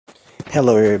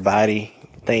Hello, everybody.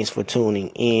 Thanks for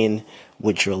tuning in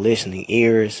with your listening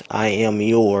ears. I am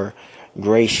your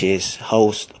gracious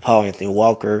host, Paul Anthony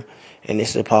Walker, and this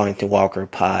is the Paul Anthony Walker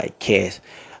podcast.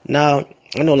 Now,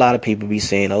 I know a lot of people be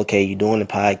saying, okay, you're doing the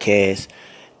podcast,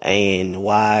 and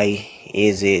why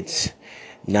is it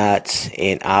not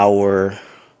an hour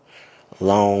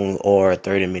long or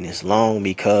 30 minutes long?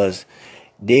 Because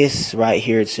this right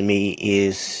here to me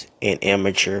is an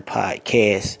amateur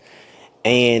podcast.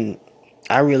 And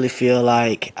I really feel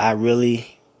like well,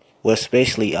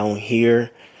 especially on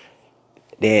here,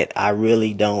 that I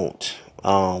really don't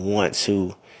want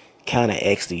to kind of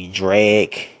actually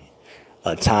drag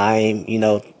a time,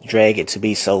 drag it to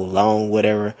be so long,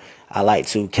 whatever. I like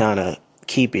to kind of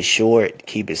keep it short,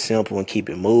 keep it simple, and keep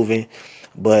it moving.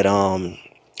 But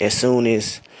as soon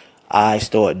as I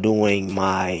start doing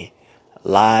my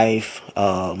live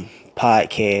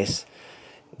podcast,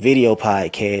 video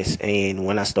podcast, and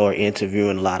when I start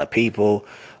interviewing a lot of people,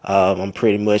 I'm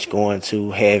pretty much going to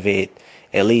have it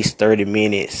at least 30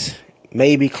 minutes,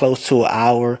 maybe close to an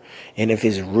hour. And if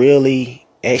it's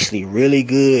actually really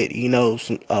good,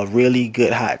 a really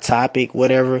good hot topic,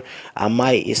 whatever, I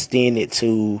might extend it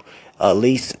to at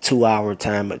least a 2 hour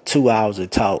time, but 2 hours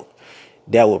of talk.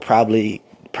 That would probably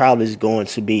is going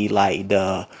to be like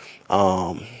the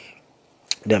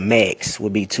max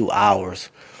would be 2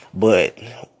 hours. But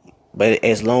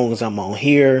as long as I'm on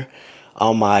here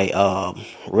on my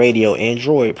Radio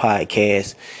Android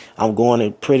podcast, I'm going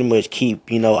to pretty much keep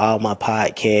all my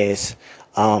podcast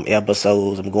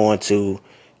episodes. I'm going to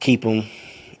keep them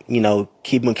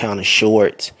keep them kind of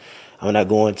short. I'm not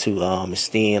going to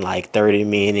extend like 30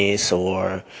 minutes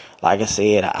or, like I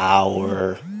said, an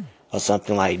hour or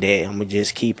something like that. I'm gonna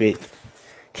just keep it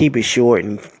short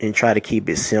and try to keep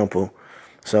it simple.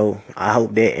 So I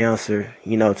hope that answer,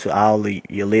 to all of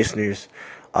your listeners,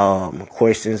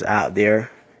 questions out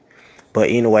there. But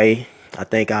anyway, I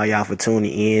thank all y'all for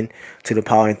tuning in to the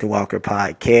Paul Anthony Walker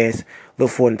podcast.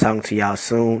 Look forward to talking to y'all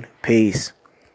soon. Peace.